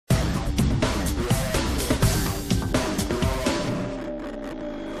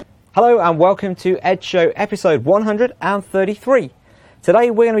Hello and welcome to Ed Show episode 133.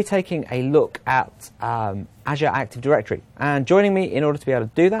 Today we're going to be taking a look at Azure Active Directory, and joining me in order to be able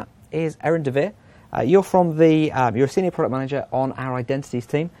to do that is Erin DeVere. You're a senior product manager on our identities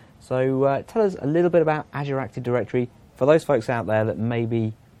team, so tell us a little bit about Azure Active Directory for those folks out there that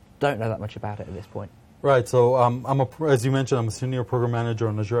maybe don't know that much about it at this point. Right, so as you mentioned, I'm a senior program manager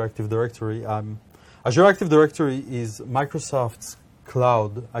on Azure Active Directory. Azure Active Directory is Microsoft's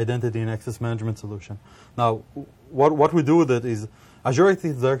cloud identity and access management solution. Now, what we do with it is Azure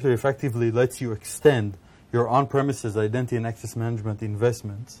Active Directory effectively lets you extend your on-premises identity and access management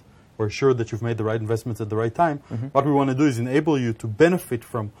investments. We're sure that you've made the right investments at the right time. Mm-hmm. What we want to do is enable you to benefit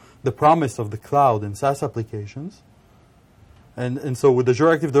from the promise of the cloud and SaaS applications. And so with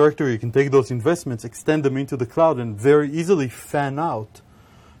Azure Active Directory, you can take those investments, extend them into the cloud, and very easily fan out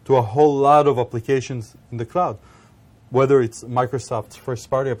to a whole lot of applications in the cloud. Whether it's Microsoft's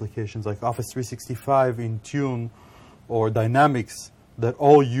first-party applications like Office 365, Intune, or Dynamics that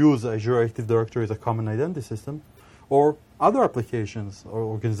all use Azure Active Directory as a common identity system, or other applications or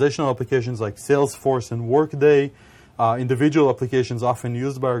organizational applications like Salesforce and Workday, individual applications often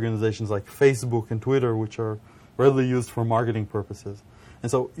used by organizations like Facebook and Twitter, which are readily used for marketing purposes.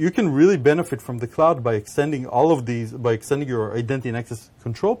 And so you can really benefit from the cloud by extending all of these, by extending your identity and access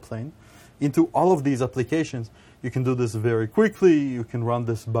control plane into all of these applications. You can do this very quickly. You can run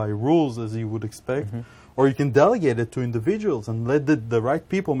this by rules, as you would expect. Mm-hmm. Or you can delegate it to individuals and let the right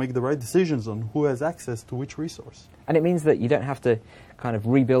people make the right decisions on who has access to which resource. And it means that you don't have to kind of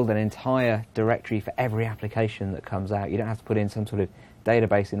rebuild an entire directory for every application that comes out. You don't have to put in some sort of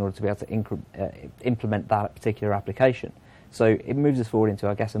database in order to be able to implement that particular application. So it moves us forward into,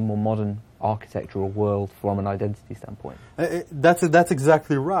 I guess, a more modern architectural world from an identity standpoint. That's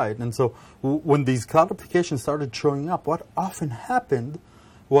exactly right. And so when these cloud applications started showing up, what often happened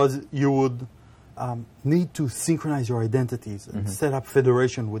was you would need to synchronize your identities and set up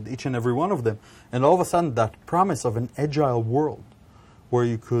federation with each and every one of them. And all of a sudden, that promise of an agile world where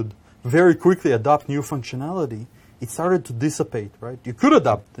you could very quickly adopt new functionality, it started to dissipate, right? You could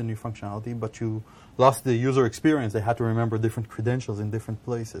adopt the new functionality, but you lost the user experience. They had to remember different credentials in different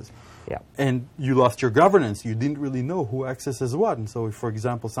places. Yeah. And you lost your governance. You didn't really know who accesses what. And so if, for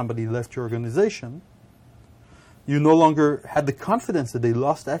example, somebody left your organization, you no longer had the confidence that they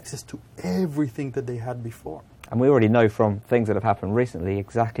lost access to everything that they had before. And we already know from things that have happened recently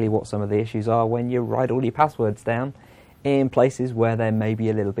exactly what some of the issues are when you write all your passwords down in places where they're maybe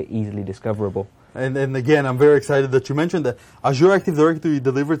a little bit easily discoverable. And again, I'm very excited that you mentioned that Azure Active Directory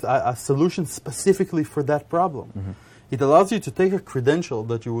delivers a solution specifically for that problem. Mm-hmm. It allows you to take a credential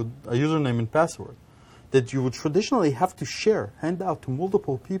that you would, a username and password, that you would traditionally have to hand out to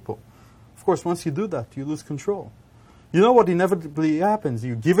multiple people. Of course, once you do that, you lose control. You know what inevitably happens?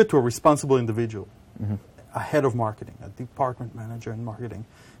 You give it to a responsible individual, a head of marketing, a department manager in marketing,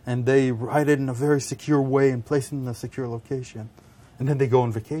 and they write it in a very secure way and place it in a secure location, and then they go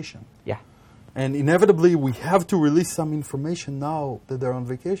on vacation. Yeah. And inevitably, we have to release some information now that they're on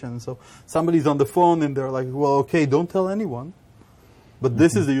vacation. So somebody's on the phone and they're like, well, okay, don't tell anyone, but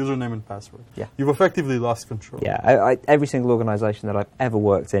this is the username and password. Yeah. You've effectively lost control. Yeah, every single organization that I've ever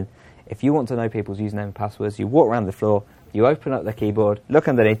worked in, if you want to know people's username and passwords, you walk around the floor, you open up their keyboard, look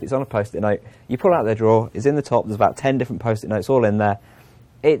underneath, it's on a Post-it note, you pull out their drawer, it's in the top, there's about 10 different Post-it notes all in there.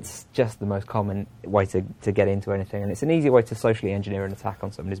 It's just the most common way to get into anything, and it's an easy way to socially engineer an attack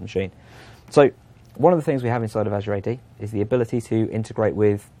on somebody's machine. So one of the things we have inside of Azure AD is the ability to integrate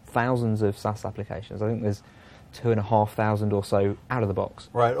with thousands of SaaS applications. I think there's 2,500 or so out of the box.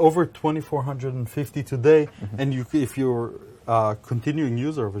 Right, over 2,450 today, and if you're a continuing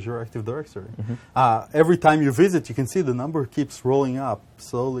user of Azure Active Directory, every time you visit, you can see the number keeps rolling up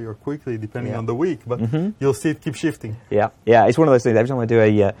slowly or quickly, depending on the week, but you'll see it keep shifting. Yeah, it's one of those things. Every time I do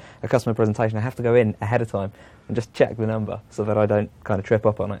a customer presentation, I have to go in ahead of time and just check the number so that I don't kind of trip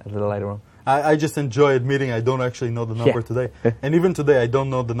up on it a little later on. I just enjoy admitting I don't actually know the number today. And even today, I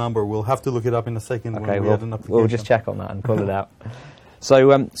don't know the number. We'll have to look it up in a second when we add an application. We'll just check on that and pull it out.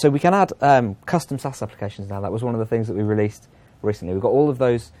 So we can add custom SaaS applications now. That was one of the things that we released recently. We've got all of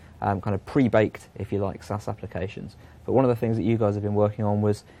those kind of pre-baked, if you like, SaaS applications. But one of the things that you guys have been working on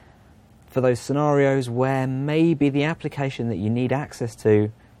was for those scenarios where maybe the application that you need access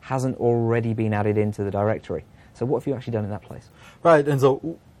to hasn't already been added into the directory. So what have you actually done in that place? Right, and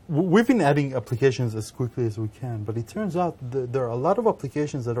so we've been adding applications as quickly as we can, but it turns out there are a lot of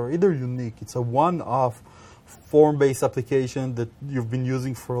applications that are either unique. It's a one-off form-based application that you've been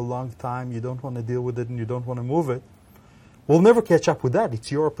using for a long time. You don't want to deal with it and you don't want to move it. We'll never catch up with that.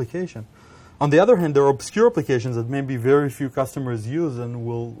 It's your application. On the other hand, there are obscure applications that maybe very few customers use and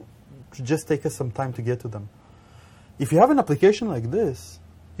will should just take us some time to get to them. If you have an application like this,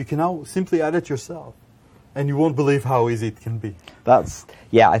 you can now simply add it yourself, and you won't believe how easy it can be.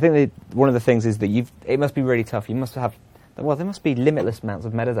 I think one of the things is that it must be really tough. You must have, well, there must be limitless amounts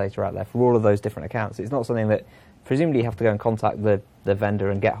of metadata out there for all of those different accounts. It's not something that presumably you have to go and contact the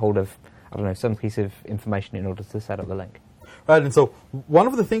vendor and get hold of, I don't know, some piece of information in order to set up the link. Right, and so one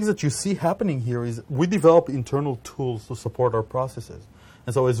of the things that you see happening here is we develop internal tools to support our processes.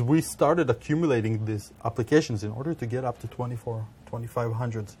 And so as we started accumulating these applications in order to get up to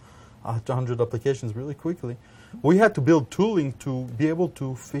 2,500 applications really quickly, we had to build tooling to be able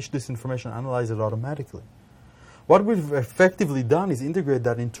to fish this information, analyze it automatically. What we've effectively done is integrate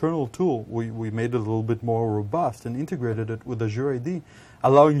that internal tool. We made it a little bit more robust and integrated it with Azure AD,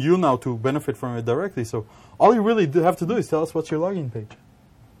 allowing you now to benefit from it directly. So all you really have to do is tell us what's your login page.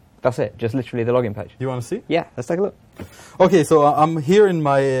 That's it, just literally the login page. You want to see? Yeah, let's take a look. Okay, so I'm here in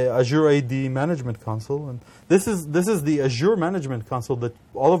my Azure AD Management Console, and this is the Azure Management Console that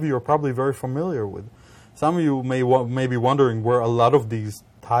all of you are probably very familiar with. Some of you may be wondering where a lot of these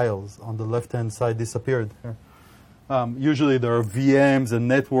tiles on the left-hand side disappeared. Usually there are VMs and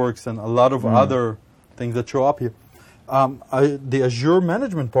networks and a lot of other things that show up here. The Azure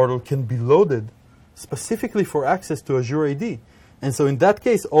Management Portal can be loaded specifically for access to Azure AD. And so in that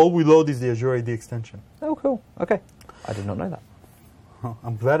case, all we load is the Azure AD extension. Oh, cool. Okay. I did not know that. Oh,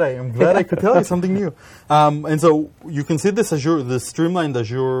 I'm glad I could tell you something new. And so you can see the streamlined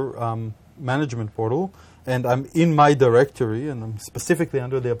Azure Management Portal, and I'm in my directory, and I'm specifically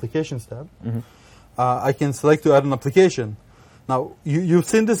under the Applications tab. I can select to add an application. Now, you've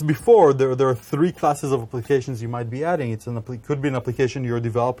seen this before. There are three classes of applications you might be adding. It could be an application you're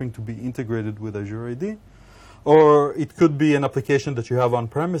developing to be integrated with Azure AD, or it could be an application that you have on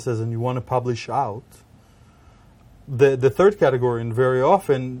premises and you want to publish out. The third category, and very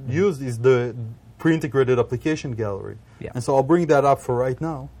often used, is the pre-integrated application gallery. Yeah. And so I'll bring that up for right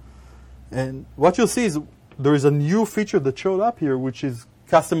now. And what you'll see is there is a new feature that showed up here, which is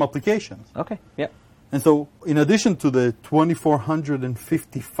custom applications. Okay, yeah. And so in addition to the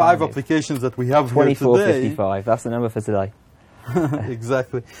 2,455 applications that we have here today... 2455, that's the number for today.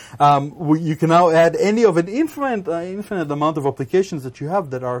 Exactly. You can now add any of an infinite amount of applications that you have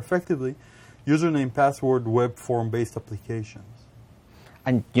that are effectively username, password, web form-based applications.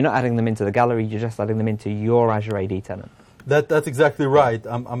 And you're not adding them into the gallery, you're just adding them into your Azure AD tenant. That's exactly right.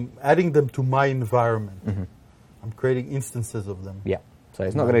 I'm adding them to my environment. I'm creating instances of them. Yeah. So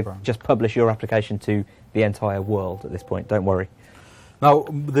it's not going to just publish your application to the entire world at this point, don't worry. Now,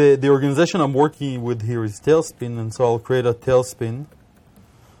 the organization I'm working with here is Tailspin, and so I'll create a Tailspin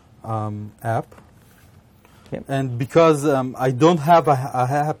app. Yep. And because I don't have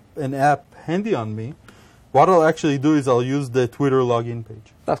an app handy on me, what I'll actually do is I'll use the Twitter login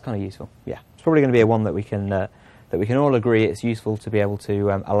page. That's kind of useful, yeah. It's probably going to be one that we can all agree it's useful to be able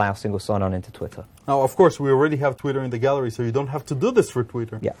to allow single sign-on into Twitter. Now, of course, we already have Twitter in the gallery, so you don't have to do this for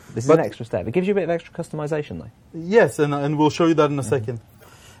Twitter. Yeah, this is an extra step. It gives you a bit of extra customization, though. Yes, and we'll show you that in a second.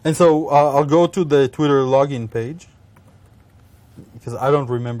 And so I'll go to the Twitter login page, because I don't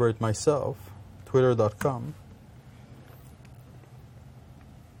remember it myself, twitter.com.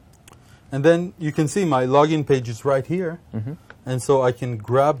 And then you can see my login page is right here. And so I can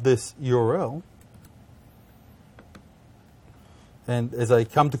grab this URL. And as I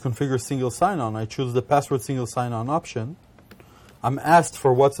come to configure single sign-on, I choose the password single sign-on option. I'm asked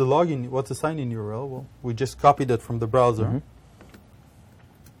for what's the sign-in URL. Well, we just copied it from the browser.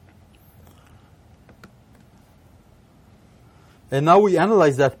 And now we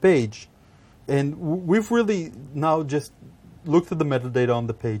analyze that page. And we've really now just looked at the metadata on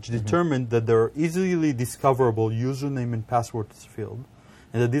the page, determined that there are easily discoverable username and passwords field,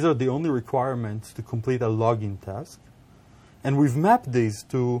 and that these are the only requirements to complete a login task. And we've mapped these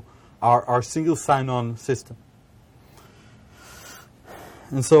to our single sign-on system.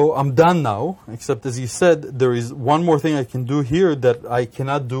 And so I'm done now, except as you said, there is one more thing I can do here that I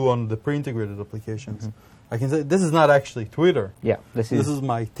cannot do on the pre-integrated applications. I can say, this is not actually Twitter. Yeah, this is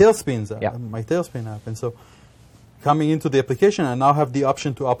my Tailspin app. Yeah. My Tailspin app. And so coming into the application, I now have the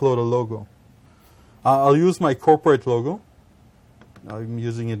option to upload a logo. I'll use my corporate logo. I'm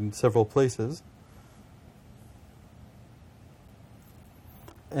using it in several places.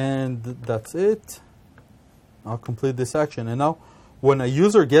 And that's it. I'll complete this action. And now, when a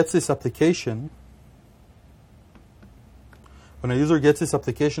user gets this application,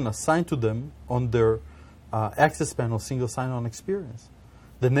 assigned to them on their access panel single sign-on experience,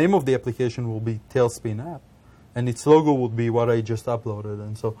 the name of the application will be Tailspin app, and its logo would be what I just uploaded.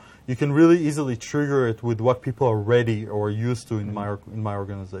 And so you can really easily trigger it with what people are ready or used to in my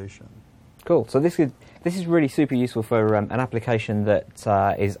organization. Cool. So this is really super useful for an application that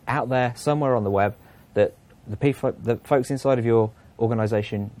is out there somewhere on the web that the folks inside of your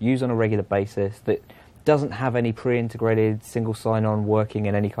organization use on a regular basis, that doesn't have any pre-integrated single sign-on working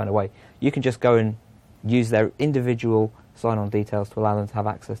in any kind of way. You can just go and use their individual sign-on details to allow them to have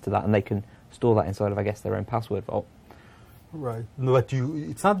access to that, and they can store that inside of, I guess, their own password vault. Right. But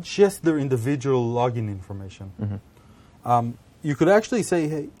it's not just their individual login information. You could actually say,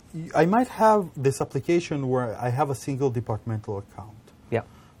 hey, I might have this application where I have a single departmental account. Yeah.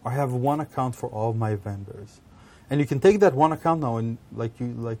 I have one account for all my vendors. And you can take that one account now, and like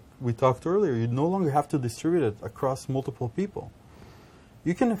we talked earlier, you no longer have to distribute it across multiple people.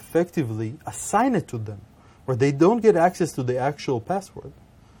 You can effectively assign it to them, where they don't get access to the actual password.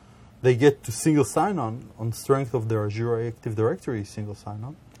 They get to single sign-on on strength of their Azure Active Directory single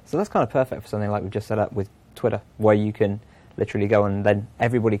sign-on. So that's kind of perfect for something like we've just set up with Twitter, where you can literally go and then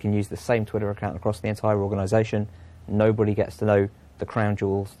everybody can use the same Twitter account across the entire organization. Nobody gets to know the crown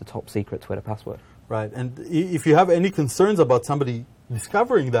jewels, the top secret Twitter password. Right, and if you have any concerns about somebody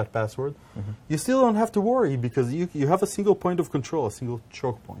discovering that password, you still don't have to worry, because you have a single point of control, a single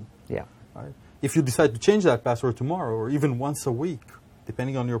choke point. Yeah. Right? If you decide to change that password tomorrow, or even once a week,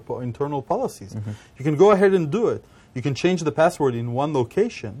 depending on your internal policies, you can go ahead and do it. You can change the password in one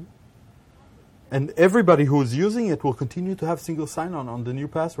location, and everybody who is using it will continue to have single sign-on on the new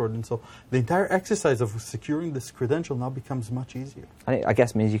password. And so the entire exercise of securing this credential now becomes much easier. And it, I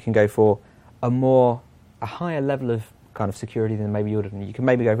guess, means you can go for a higher level of kind of security than maybe you would have. You can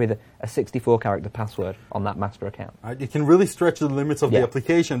maybe go with a 64-character password on that master account. Right? You can really stretch the limits of the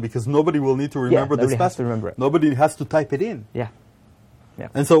application, because nobody will need to remember this password. Nobody has to remember it. Nobody has to type it in. Yeah.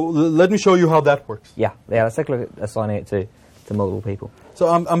 And so let me show you how that works. Yeah, let's take a look at assigning it to multiple people. So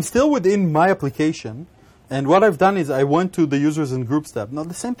I'm still within my application, and what I've done is I went to the users and groups tab. Now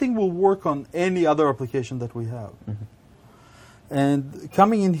the same thing will work on any other application that we have. And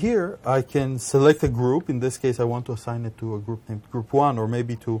coming in here, I can select a group. In this case, I want to assign it to a group named Group 1, or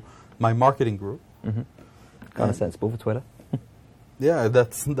maybe to my marketing group. Kind of sensible for Twitter. Yeah,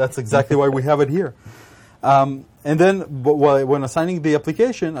 that's exactly why we have it here. And then when assigning the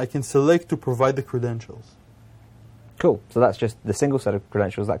application, I can select to provide the credentials. Cool. So that's just the single set of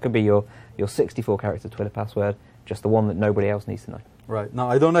credentials. That could be your 64-character Twitter password, just the one that nobody else needs to know. Right. Now,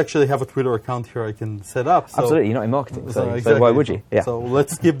 I don't actually have a Twitter account here I can set up. So absolutely, you're not in marketing, so exactly. Why would you? Yeah. So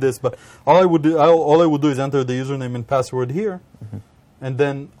let's skip this. But all I would do is enter the username and password here, and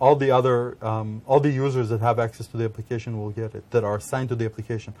then all the users that have access to the application will get it, that are assigned to the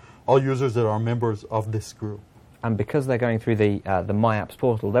application. All users that are members of this group. And because they're going through the My Apps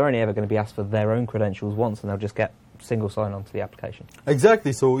portal, they're only ever going to be asked for their own credentials once, and they'll just get single sign-on to the application.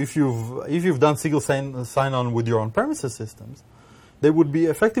 Exactly. So if you've done single sign-on with your on-premises systems, they would be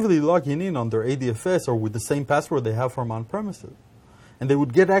effectively logging in on their ADFS or with the same password they have from on-premises. And they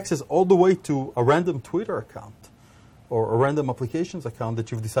would get access all the way to a random Twitter account or a random applications account that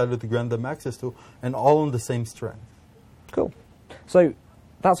you've decided to grant them access to, and all on the same strength. Cool. So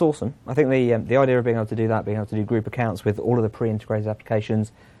that's awesome. I think the idea of being able to do that, being able to do group accounts with all of the pre-integrated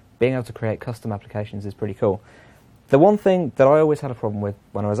applications, being able to create custom applications is pretty cool. The one thing that I always had a problem with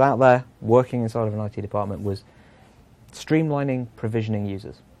when I was out there working inside of an IT department was streamlining provisioning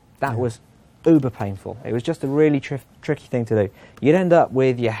users. That was uber painful. It was just a really tricky thing to do. You'd end up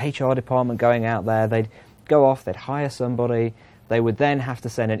with your HR department going out there, they'd go off, they'd hire somebody, they would then have to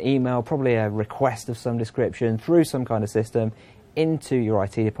send an email, probably a request of some description through some kind of system into your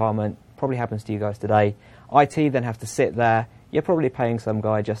IT department. Probably happens to you guys today. IT then have to sit there, you're probably paying some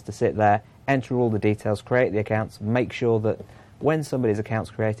guy just to sit there, enter all the details, create the accounts, make sure that when somebody's account's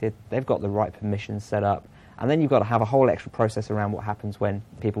created, they've got the right permissions set up. And then you've got to have a whole extra process around what happens when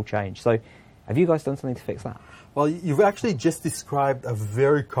people change. So have you guys done something to fix that? Well, you've actually just described a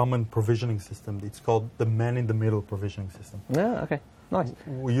very common provisioning system. It's called the man-in-the-middle provisioning system. Yeah, okay. Nice.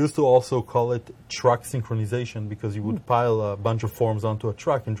 We used to also call it truck synchronization, because you would pile a bunch of forms onto a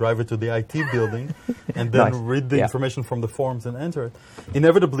truck and drive it to the IT building and then read the information from the forms and enter it.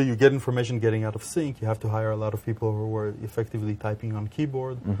 Inevitably, you get information getting out of sync. You have to hire a lot of people who are effectively typing on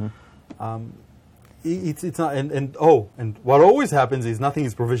keyboard. It's not, and what always happens is nothing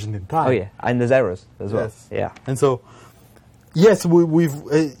is provisioned in time. Oh yeah, and there's errors as well. Yes. Yeah. And so, yes, we've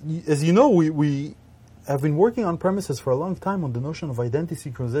as you know, we have been working on premises for a long time on the notion of identity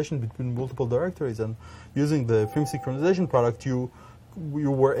synchronization between multiple directories, and using the FIM synchronization product, you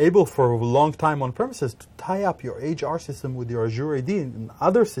you were able for a long time on premises to tie up your HR system with your Azure AD and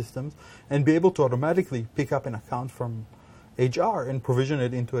other systems and be able to automatically pick up an account from HR and provision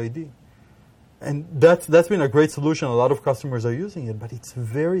it into AD. And that's been a great solution. A lot of customers are using it, but it's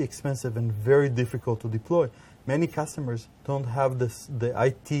very expensive and very difficult to deploy. Many customers don't have the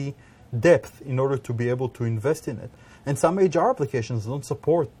IT depth in order to be able to invest in it. And some HR applications don't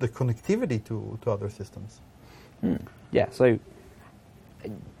support the connectivity to other systems. Yeah, so...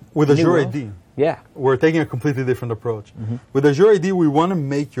 With Azure AD, we're taking a completely different approach. With Azure AD, we want to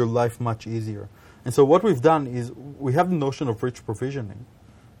make your life much easier. And so what we've done is we have the notion of rich provisioning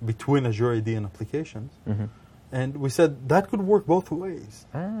between Azure AD and applications. And we said that could work both ways.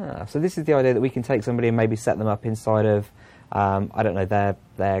 So this is the idea that we can take somebody and maybe set them up inside of, I don't know,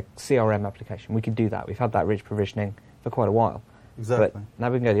 their CRM application. We could do that. We've had that rich provisioning for quite a while. Exactly. But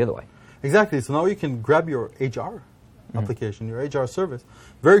now we can go the other way. Exactly. So now you can grab your HR application, your HR service.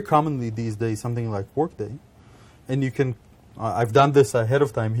 Very commonly these days, something like Workday. And you can, I've done this ahead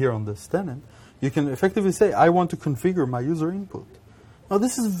of time here on this tenant. You can effectively say, I want to configure my user input. Now,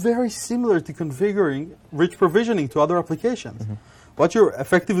 this is very similar to configuring rich provisioning to other applications. What you're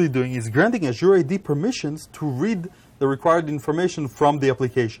effectively doing is granting Azure AD permissions to read the required information from the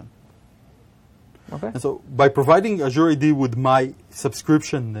application. And so by providing Azure AD with my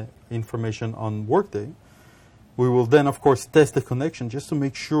subscription information on Workday, we will then, of course, test the connection just to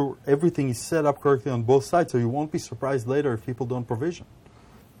make sure everything is set up correctly on both sides, so you won't be surprised later if people don't provision.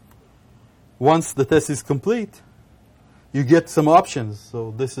 Once the test is complete, you get some options.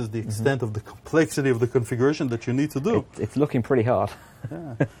 So this is the extent of the complexity of the configuration that you need to do. It's looking pretty hard.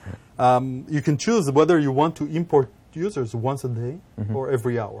 You can choose whether you want to import users once a day or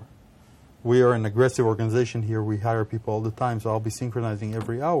every hour. We are an aggressive organization here. We hire people all the time, so I'll be synchronizing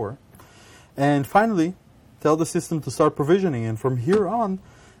every hour. And finally, tell the system to start provisioning. And from here on,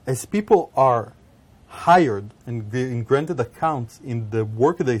 as people are hired and granted accounts in the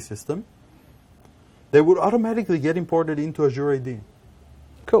Workday system, they would automatically get imported into Azure AD.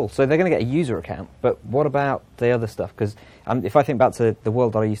 Cool. So they're going to get a user account, but what about the other stuff? Because if I think back to the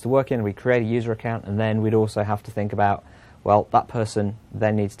world that I used to work in, we'd create a user account, and then we'd also have to think about, well, that person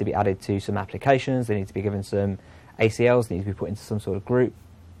then needs to be added to some applications, they need to be given some ACLs, they need to be put into some sort of group.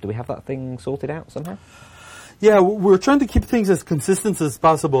 Do we have that thing sorted out somehow? Yeah, we're trying to keep things as consistent as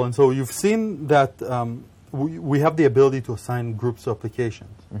possible, and so you've seen that we have the ability to assign groups to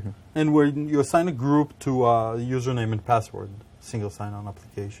applications. And when you assign a group to a username and password, single sign-on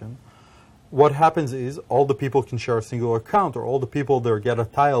application, what happens is all the people can share a single account, or all the people there get a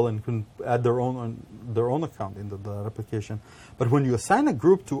tile and can add their own account into that application. But when you assign a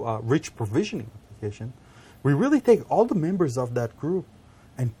group to a rich provisioning application, we really take all the members of that group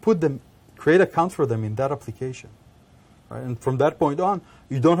and create accounts for them in that application. Right? And from that point on,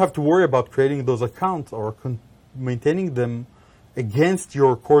 you don't have to worry about creating those accounts or maintaining them against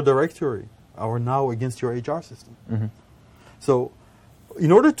your core directory or now against your HR system. So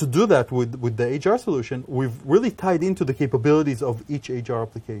in order to do that with the HR solution, we've really tied into the capabilities of each HR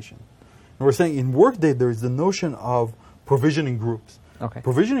application. And we're saying in Workday, there is the notion of provisioning groups.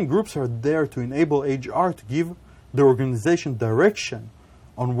 Provisioning groups are there to enable HR to give the organization direction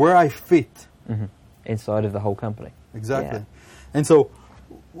on where I fit. Inside of the whole company. Exactly. Yeah. And so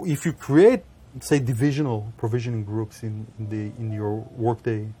if you create, say, divisional provisioning groups in your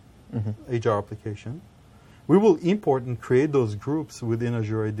Workday HR application, we will import and create those groups within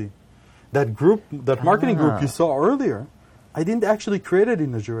Azure AD. That group, that marketing group you saw earlier, I didn't actually create it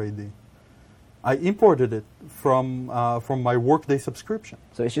in Azure AD. I imported it from my Workday subscription.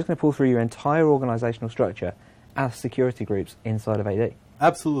 So it's just going to pull through your entire organizational structure as security groups inside of AD?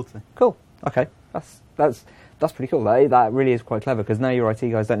 Absolutely. Cool. Okay. That's pretty cool. That really is quite clever, because now your IT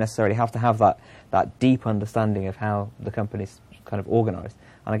guys don't necessarily have to have that deep understanding of how the company's kind of organized.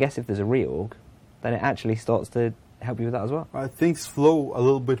 And I guess if there's a reorg, then it actually starts to help you with that as well. Right. Things flow a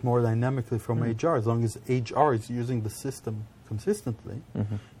little bit more dynamically from HR. As long as HR is using the system consistently,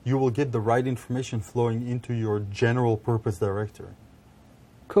 you will get the right information flowing into your general purpose directory.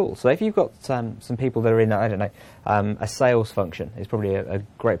 Cool. So if you've got some people that are in, I don't know, a sales function is probably a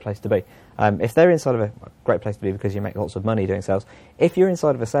great place to be. If they're inside of a great place to be because you make lots of money doing sales. If you're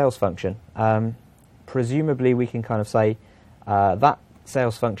inside of a sales function, presumably we can kind of say that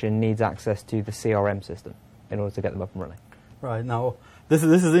sales function needs access to the CRM system in order to get them up and running. Right. Now, this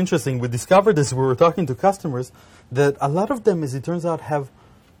is interesting. We discovered this. We were talking to customers that a lot of them, as it turns out, have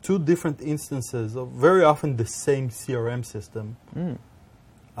two different instances of very often the same CRM system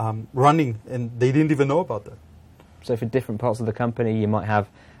running, and they didn't even know about that. So for different parts of the company, you might have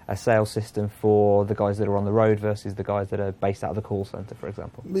a sales system for the guys that are on the road versus the guys that are based out of the call center, for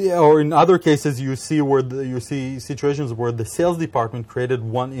example. Yeah, or in other cases, you see situations where the sales department created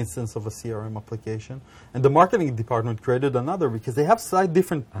one instance of a CRM application, and the marketing department created another because they have slightly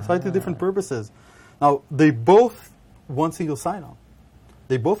different purposes. Now, they both want single sign-on.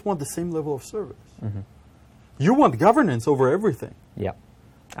 They both want the same level of service. Mm-hmm. You want governance over everything. Yeah,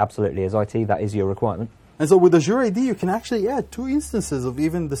 absolutely. As IT, that is your requirement. And so with Azure AD, you can actually add 2 instances of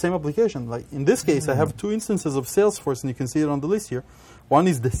even the same application. Like in this case, I have 2 instances of Salesforce, and you can see it on the list here. One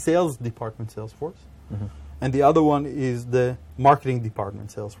is the sales department Salesforce, and the other one is the marketing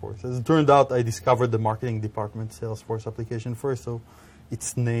department Salesforce. As it turned out, I discovered the marketing department Salesforce application first, so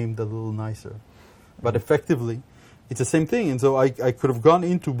it's named a little nicer. But effectively, it's the same thing. And so I could have gone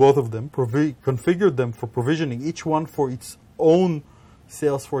into both of them, configured them for provisioning, each one for its own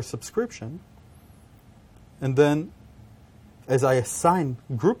Salesforce subscription. And then, as I assign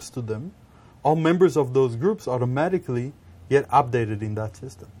groups to them, all members of those groups automatically get updated in that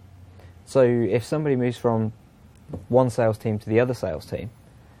system. So if somebody moves from one sales team to the other sales team,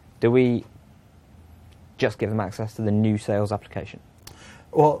 do we just give them access to the new sales application?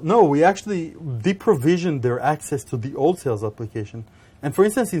 Well, no, we actually deprovision their access to the old sales application. And for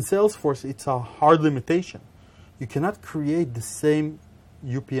instance, in Salesforce, it's a hard limitation. You cannot create the same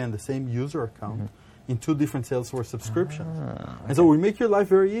UPN, the same user account, in 2 different Salesforce subscriptions. Okay. And so we make your life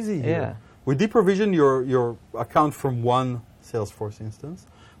very easy here. Yeah. We deprovision your account from one Salesforce instance.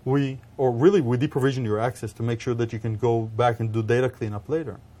 We deprovision your access to make sure that you can go back and do data cleanup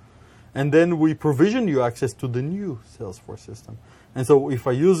later. And then we provision you access to the new Salesforce system. And so if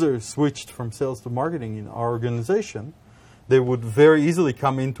a user switched from sales to marketing in our organization, they would very easily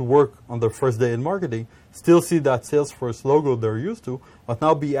come into work on their first day in marketing, still see that Salesforce logo they're used to, but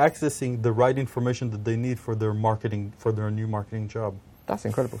now be accessing the right information that they need for their marketing, for their new marketing job. That's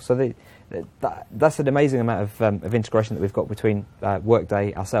incredible. So that's an amazing amount of integration that we've got between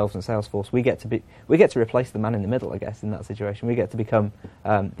Workday, ourselves, and Salesforce. We get to replace the man in the middle, I guess, in that situation. We get to become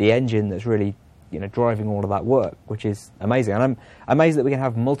the engine that's really driving all of that work, which is amazing. And I'm amazed that we can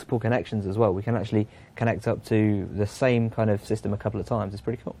have multiple connections as well. We can actually connect up to the same kind of system a couple of times. It's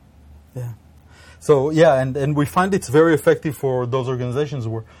pretty cool. Yeah. So, yeah, and we find it's very effective for those organizations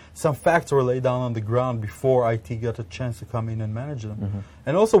where some facts were laid down on the ground before IT got a chance to come in and manage them.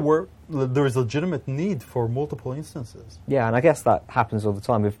 And also where there is legitimate need for multiple instances. Yeah, and I guess that happens all the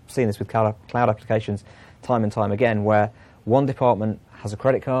time. We've seen this with cloud applications time and time again, where one department has a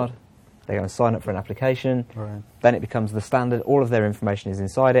credit card, they're going to sign up for an application, then it becomes the standard, all of their information is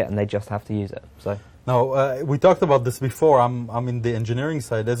inside it, and they just have to use it. So. Now, we talked about this before. I'm in the engineering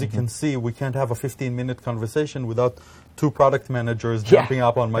side. As you can see, we can't have a 15-minute conversation without 2 product managers jumping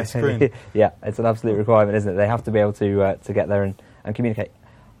up on my screen. Yeah, it's an absolute requirement, isn't it? They have to be able to get there and communicate.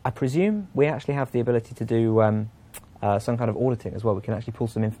 I presume we actually have the ability to do some kind of auditing as well. We can actually pull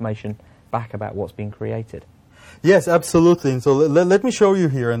some information back about what's been created. Yes, absolutely. And so let me show you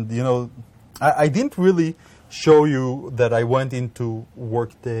here. And, I didn't really show you that I went into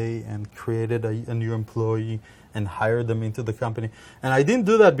Workday and created a new employee and hired them into the company. And I didn't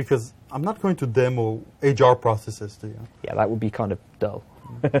do that because I'm not going to demo HR processes to you. Yeah, that would be kind of dull.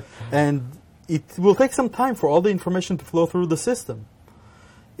 And it will take some time for all the information to flow through the system.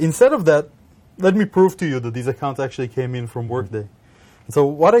 Instead of that, let me prove to you that these accounts actually came in from Workday. And so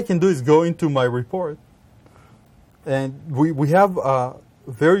what I can do is go into my report, and we have a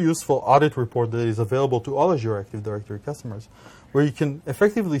very useful audit report that is available to all Azure Active Directory customers, where you can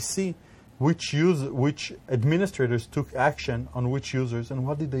effectively see which administrators took action on which users and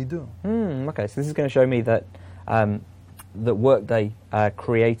what did they do. Okay, so this is going to show me that that Workday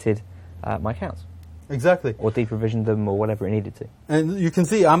created my accounts. Exactly. Or deprovisioned them or whatever it needed to. And you can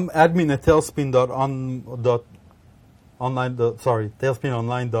see I'm admin at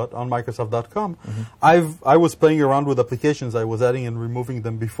tailspinonline.onmicrosoft.com. I was playing around with applications. I was adding and removing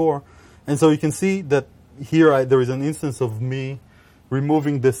them before. And so you can see that here there is an instance of me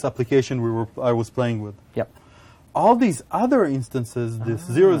removing this application I was playing with. Yep. All these other instances, this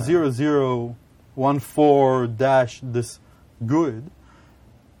 00014 dash this GUID,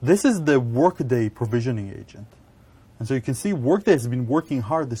 this is the Workday provisioning agent. And so you can see Workday has been working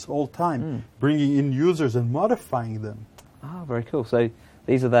hard this whole time, bringing in users and modifying them. Ah, very cool. So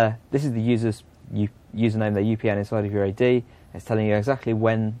this is the user's username, their UPN inside of your AD. It's telling you exactly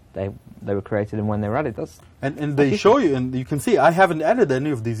when they were created and when they were added. And they show you, and you can see I haven't added any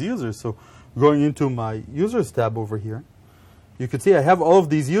of these users. So going into my users tab over here, you can see I have all of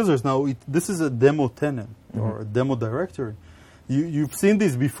these users. Now this is a demo tenant or a demo directory. You've seen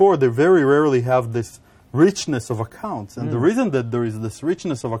these before. They very rarely have this richness of accounts. And the reason that there is this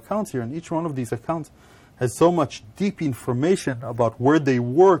richness of accounts here, and each one of these accounts has so much deep information about where they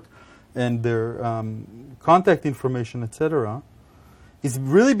work and their contact information, etc., is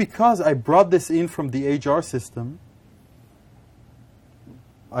really because I brought this in from the HR system.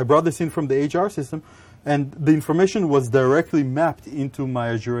 And the information was directly mapped into my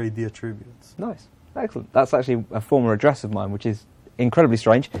Azure AD attributes. Nice. Excellent. That's actually a former address of mine, which is incredibly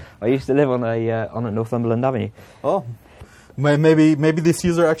strange. I used to live on a Northumberland Avenue. Oh, maybe this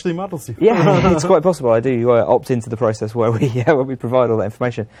user actually models you. Yeah, it's quite possible. I do opt into the process where we provide all that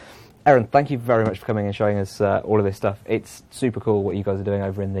information. Aaron, thank you very much for coming and showing us all of this stuff. It's super cool what you guys are doing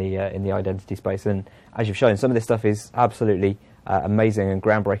over in the identity space, and as you've shown, some of this stuff is absolutely amazing and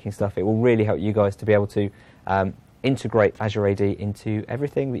groundbreaking stuff. It will really help you guys to be able to integrate Azure AD into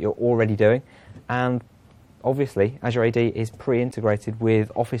everything that you're already doing, and obviously Azure AD is pre-integrated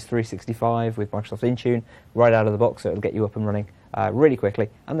with Office 365, with Microsoft Intune, right out of the box, so it'll get you up and running really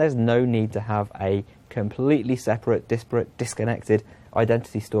quickly, and there's no need to have a completely separate, disparate, disconnected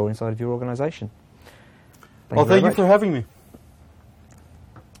identity store inside of your organization. Thank you for having me.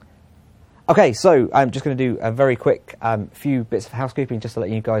 Okay, so I'm just going to do a very quick few bits of housekeeping just to let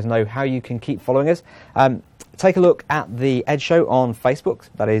you guys know how you can keep following us. Take a look at the Edge Show on Facebook.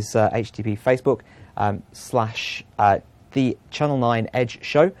 That is HTTP Facebook / the Channel 9 Edge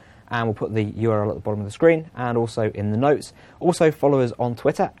Show, and we'll put the URL at the bottom of the screen and also in the notes. Also follow us on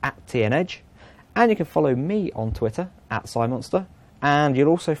Twitter at TNEdge, and you can follow me on Twitter at SciMonster. And you'll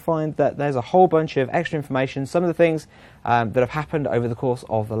also find that there's a whole bunch of extra information, some of the things that have happened over the course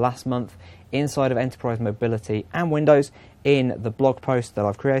of the last month inside of Enterprise Mobility and Windows in the blog post that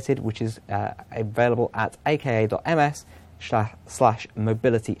I've created, which is available at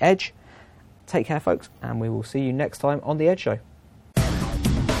aka.ms/mobilityedge. Take care, folks, and we will see you next time on The Edge Show.